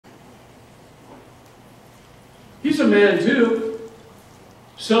He's a man too.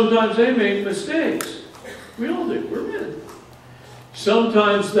 Sometimes they make mistakes. We all do. We're men.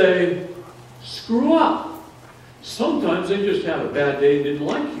 Sometimes they screw up. Sometimes they just had a bad day and didn't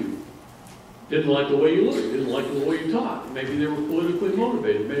like you. Didn't like the way you looked. Didn't like the way you talked. Maybe they were politically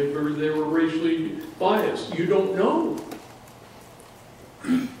motivated. Maybe they were racially biased. You don't know.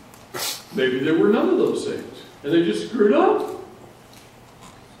 Maybe there were none of those things. And they just screwed up.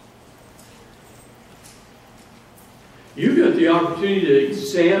 You've got the opportunity to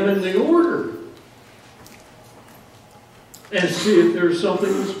examine the order and see if there's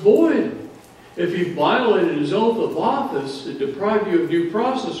something that's void. If he violated his oath of office and deprived you of due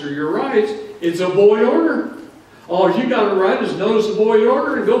process or your rights, it's a void order. All you got to write is notice a void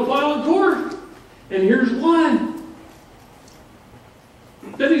order and go file in court. And here's one.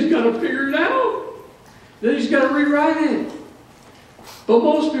 Then he's got to figure it out. Then he's got to rewrite it. But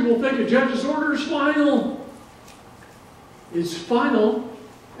most people think a judge's order is final. It's final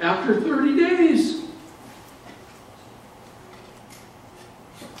after 30 days.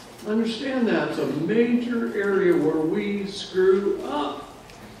 Understand that. It's a major area where we screw up.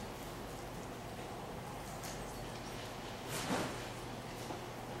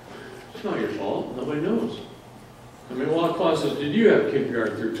 It's not your fault. Nobody knows. I mean, what classes did you have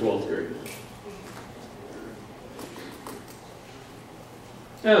kindergarten through 12th grade?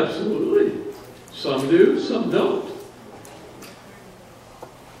 Absolutely. Some do, some don't.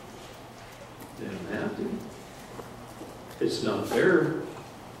 They don't have to. It's not fair.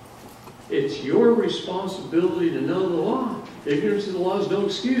 It's your responsibility to know the law. Ignorance of the law is no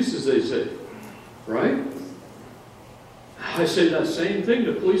excuse, as they say. Right? I say that same thing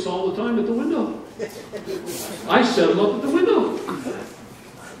to police all the time at the window. I set them up at the window.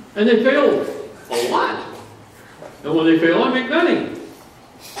 And they fail a lot. And when they fail, I make money.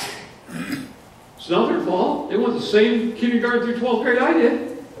 It's not their fault. They went the same kindergarten through 12th grade I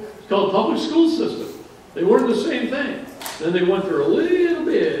did. It's called public school system. They learned the same thing. Then they went through a little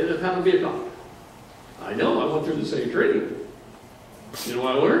bit of how to be a cop. I know, I went through the same training. You know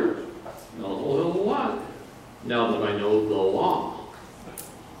what I learned? A whole hell of a lot. Now that I know the law.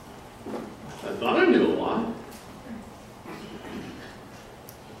 I thought I knew a lot.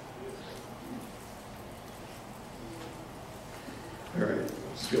 All right,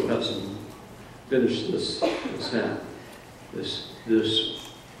 let's go have some, finish this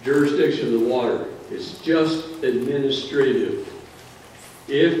jurisdiction of the water. It's just administrative.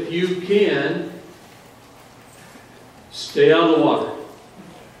 If you can, stay out of the water.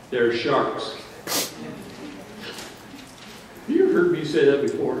 There are sharks. Have you heard me say that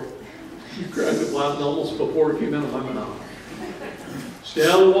before? You cried with laughing almost before it came out of my mouth. Stay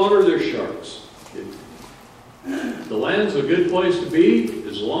out of the water, there's sharks. The land's a good place to be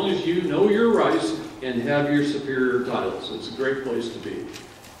as long as you know your rights and have your superior titles. It's a great place to be.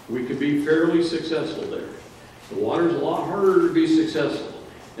 We could be fairly successful there. The water's a lot harder to be successful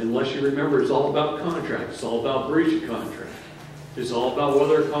unless you remember it's all about contract. It's all about breach of contract. It's all about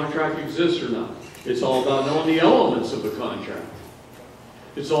whether a contract exists or not. It's all about knowing the elements of a contract.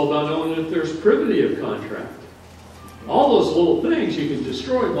 It's all about knowing if there's privity of contract. All those little things you can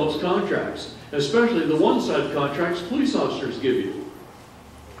destroy most contracts, especially the one-sided contracts police officers give you.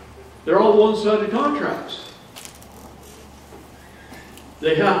 They're all one-sided contracts.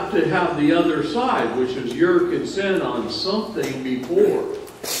 They have to have the other side, which is your consent on something before.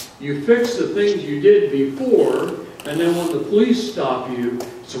 You fix the things you did before, and then when the police stop you,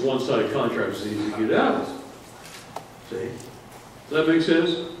 it's a one-sided contract. It's easy to get out of. See? Does that make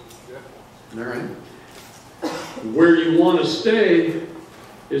sense? Yeah. All right. Where you want to stay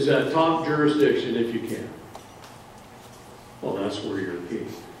is that top jurisdiction if you can. Well, that's where you're a king.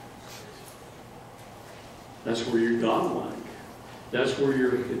 That's where you're godlike. That's where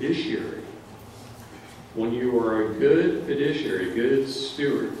you're a fiduciary. When you are a good fiduciary, a good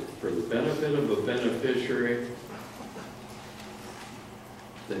steward for the benefit of a beneficiary,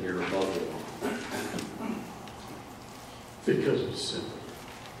 then you're above the law. Because it's simple.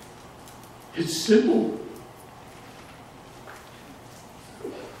 It's simple.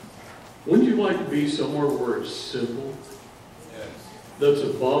 Wouldn't you like to be somewhere where it's simple? Yes. That's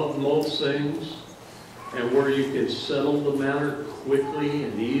above most things, and where you can settle the matter quickly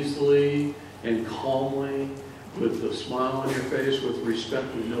and easily and calmly with a smile on your face, with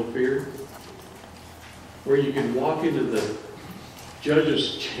respect and no fear? Where you can walk into the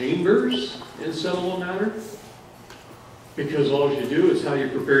judge's chambers and settle a matter? Because all you do is how you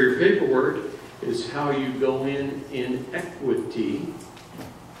prepare your paperwork, is how you go in equity.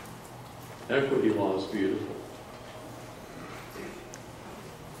 Equity law is beautiful.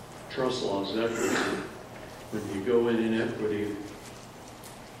 Trust law is equity. When you go in equity,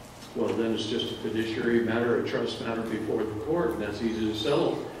 well, then it's just a fiduciary matter, a trust matter before the court, and that's easy to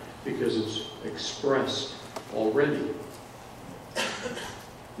settle because it's expressed already.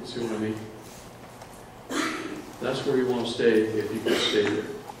 You see what I mean? That's where you want to stay if you can stay there.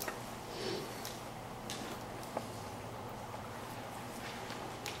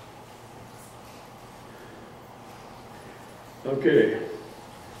 Okay.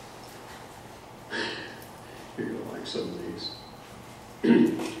 You're going to like some of these.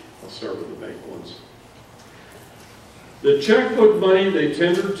 I'll start with the bank ones. The checkbook money they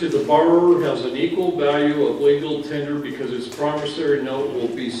tender to the borrower has an equal value of legal tender because its promissory note will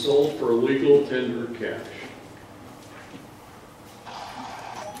be sold for legal tender cash.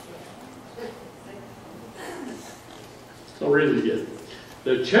 I'll read it again.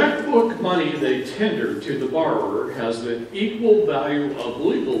 The checkbook money they tender to the borrower has an equal value of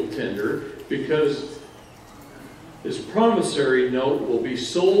legal tender because its promissory note will be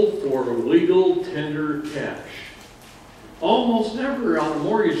sold for legal tender cash. Almost never on a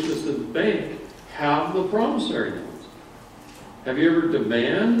mortgage does the bank have the promissory note. Have you ever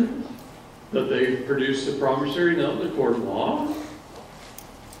demanded that they produce the promissory note in the court of law?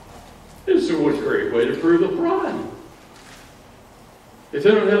 It's a great way to prove the fraud. If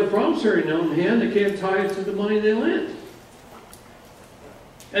they don't have a promissory note in hand, they can't tie it to the money they lent.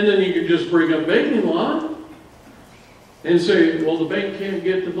 And then you can just bring up banking law and say, well, the bank can't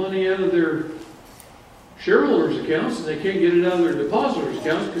get the money out of their shareholders' accounts and they can't get it out of their depositors'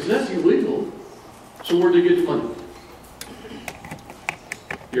 accounts because that's illegal. So where'd they get the money?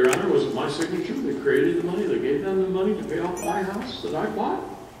 Your Honor, was it my signature that created the money, that gave them the money to pay off my house that I bought?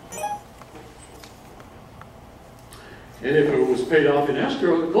 And if it was paid off in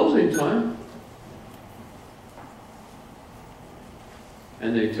escrow at closing time,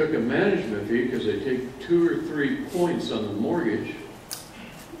 and they took a management fee because they take 2 or 3 points on the mortgage,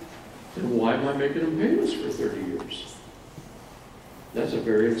 then why am I making them payments for 30 years? That's a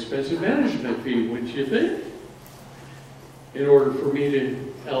very expensive management fee, wouldn't you think? In order for me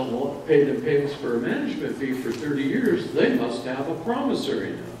to pay them payments for a management fee for 30 years, they must have a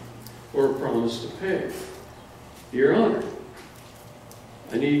promissory note or a promise to pay. Your Honor,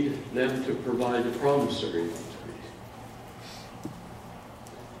 I need them to provide a promissory note to me.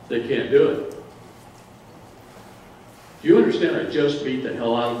 They can't do it. Do you understand I just beat the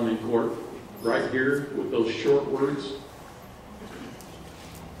hell out of them in court right here with those short words?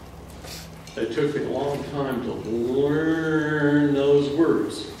 It took me a long time to learn those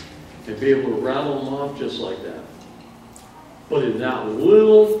words and be able to rattle them off just like that. But in that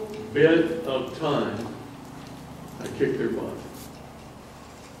little bit of time, I kicked their butt.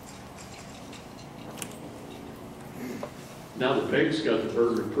 Now the bank's got the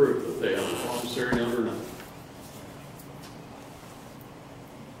burden of proof that they have a promissory note or not.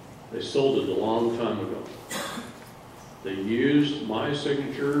 They sold it a long time ago. They used my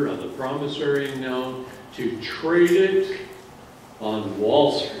signature on the promissory note to trade it on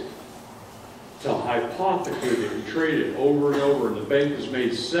Wall Street, to hypothecate it and trade it over and over, and the bank has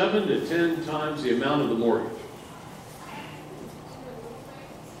made 7 to 10 times the amount of the mortgage.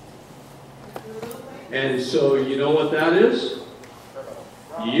 And so you know what that is?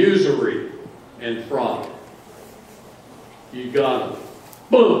 Usury and fraud. You got them.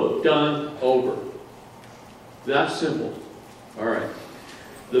 Boom, done, over. That's simple. All right.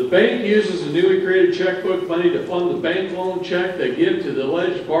 The bank uses the newly created checkbook money to fund the bank loan check they give to the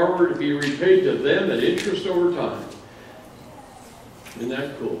alleged borrower to be repaid to them at interest over time. Isn't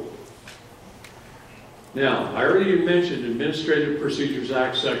that cool? Now, I already mentioned Administrative Procedures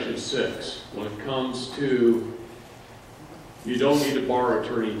Act Section 6 when it comes to you don't need a bar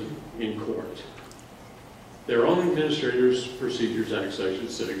attorney in court. Their own Administrative Procedures Act Section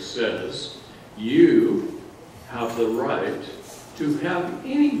 6 says you have the right to have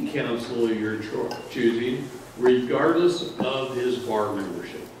any counsel of your choosing, regardless of his bar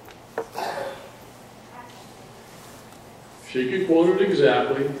membership. She could quote it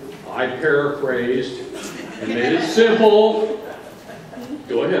exactly. I paraphrased and made it simple.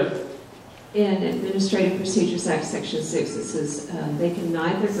 Go ahead. In Administrative Procedures Act Section 6, it says they can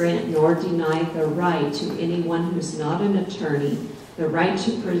neither grant nor deny the right to anyone who's not an attorney the right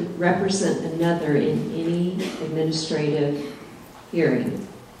to represent another in any administrative hearing.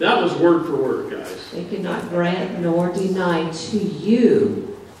 That was word for word, guys. They cannot grant nor deny to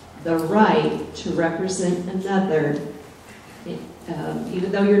you the right to represent another,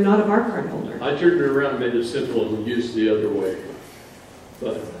 even though you're not a bar card holder. I turned it around and made it simple and used the other way.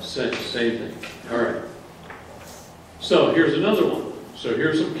 But same thing. All right. So here's another one. So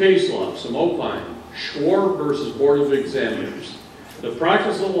here's some case law, some opine. Schwarb versus Board of Examiners. The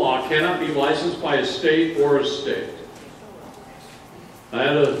practice of law cannot be licensed by a state or a state.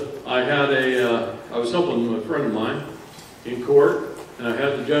 I was helping a friend of mine in court, and I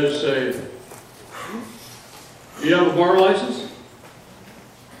had the judge say, "Do you have a bar license?"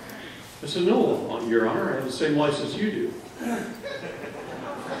 I said, "No, Your Honor, I have the same license you do."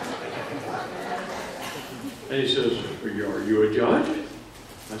 And he says, "Are you a judge?"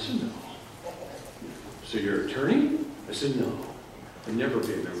 I said, "No." "So you're an attorney?" I said, "No. I'd never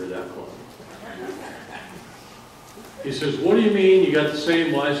be a member of that club." He says, "What do you mean you got the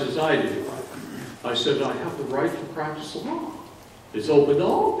same license I do?" I said, "I have the right to practice law. It's open to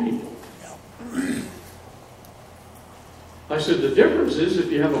all people." I said, "The difference is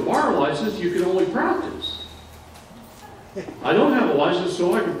if you have a bar license, you can only practice. I don't have a license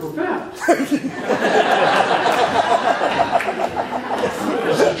so I can perfect."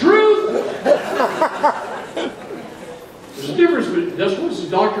 That's the truth. There's a difference, but that's what's the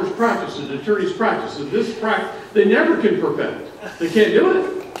doctor's practice, an attorney's practice. And this practice, they never can perfect. They can't do it.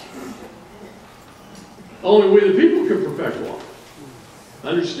 Only we the people can perfect law.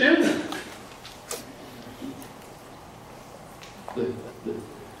 Understand that. The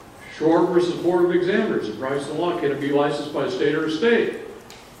Schwarb versus Board of Examiners. The practice of law can it be licensed by a state or a state?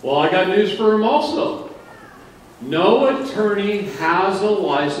 Well, I got news for him also. No attorney has a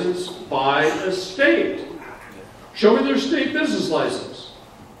license by a state. Show me their state business license.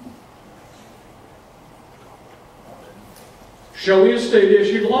 Show me a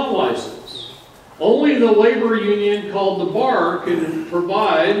state-issued law license. Only the labor union called the bar can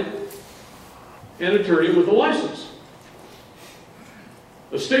provide an attorney with a license.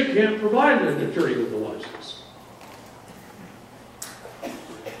 A state can't provide an attorney with a license.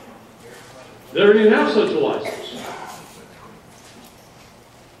 They don't even have such a license.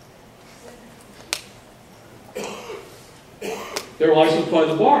 They're licensed by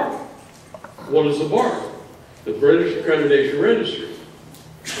the bar. What is the bar? The British Accreditation Registry.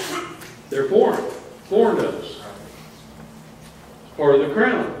 They're foreign. Foreign to us. It's part of the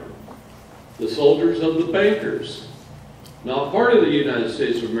crown. The soldiers of the bankers. Not part of the United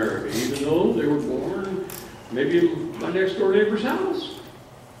States of America, even though they were born maybe in my next door neighbor's house.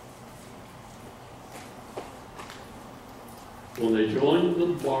 When they joined the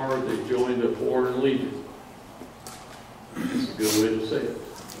bar, they joined a foreign legion. That's a good way to say it.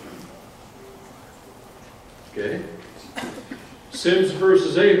 Okay? Sims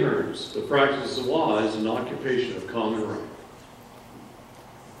versus Ahearns. The practice of law is an occupation of common right.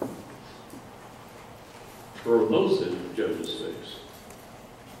 Throw those in the judge's face.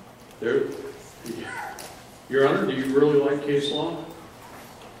 There, Your Honor, do you really like case law?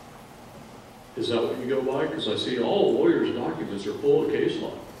 Is that what you go by? Because I see all lawyers' documents are full of case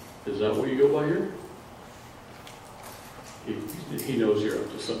law. Is that what you go by here? He knows you're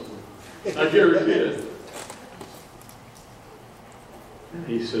up to something. I guarantee it.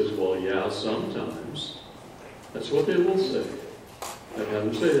 He says, "Well, yeah, sometimes." That's what they will say. I've had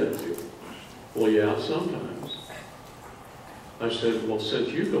them say that to you. "Well, yeah, sometimes." I said, "Well, since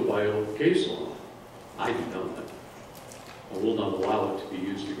you go by old case law, I do not. I will not allow it to be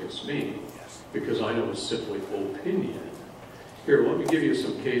used against me because I know it's simply opinion. Here, let me give you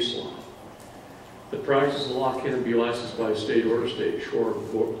some case law. The practice of law can be licensed by a state or a state. Schwarb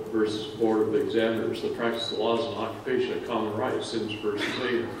versus Board of Examiners. The practice of law is an occupation of common right. Sims versus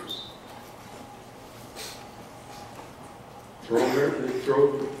Ahearns. Throw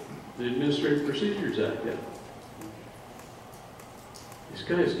the Administrative Procedures Act in. These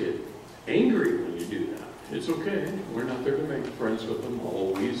guys get angry when you do that. It's okay. We're not there to make friends with them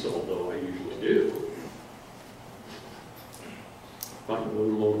always, although I usually do. If I can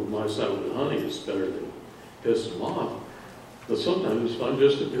move them over to my side with the honey, it's better than piss them off. But sometimes it's fun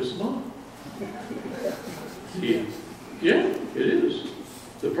just to piss them off. Yeah, it is.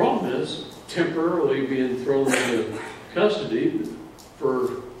 The problem is temporarily being thrown into custody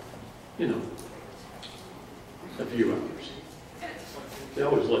for, a few hours. They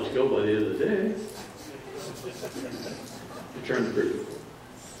always let you go by the end of the day. You're trying to prove it.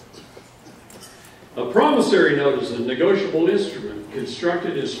 A promissory note is a negotiable instrument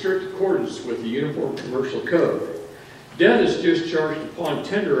constructed in strict accordance with the Uniform Commercial Code. Debt is discharged upon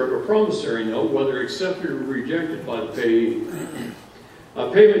tender of a promissory note, whether accepted or rejected by the payee. A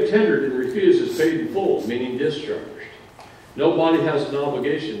payment tendered and refused is paid in full, meaning discharged. Nobody has an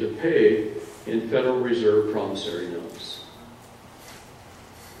obligation to pay in Federal Reserve promissory notes.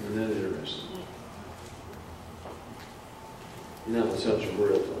 Isn't that interesting? Now let's have some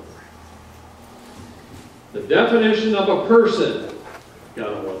real fun. The definition of a person.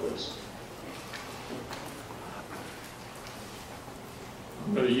 Gotta love this.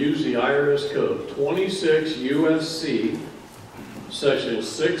 I'm going to use the IRS code, 26 USC, section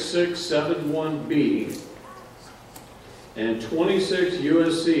 6671B, and 26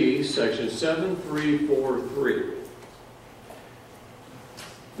 USC, section 7343.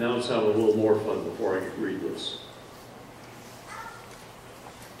 Now let's have a little more fun before I read this.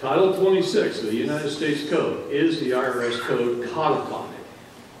 Title 26 of the United States Code is the IRS code codified.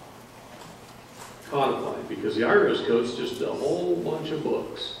 Codified, because the IRS code is just a whole bunch of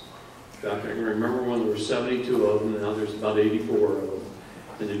books. In fact, I can remember when there were 72 of them, and now there's about 84 of them,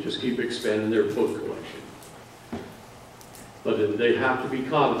 and they just keep expanding their book collection. But they have to be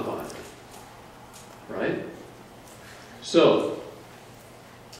codified, right? So,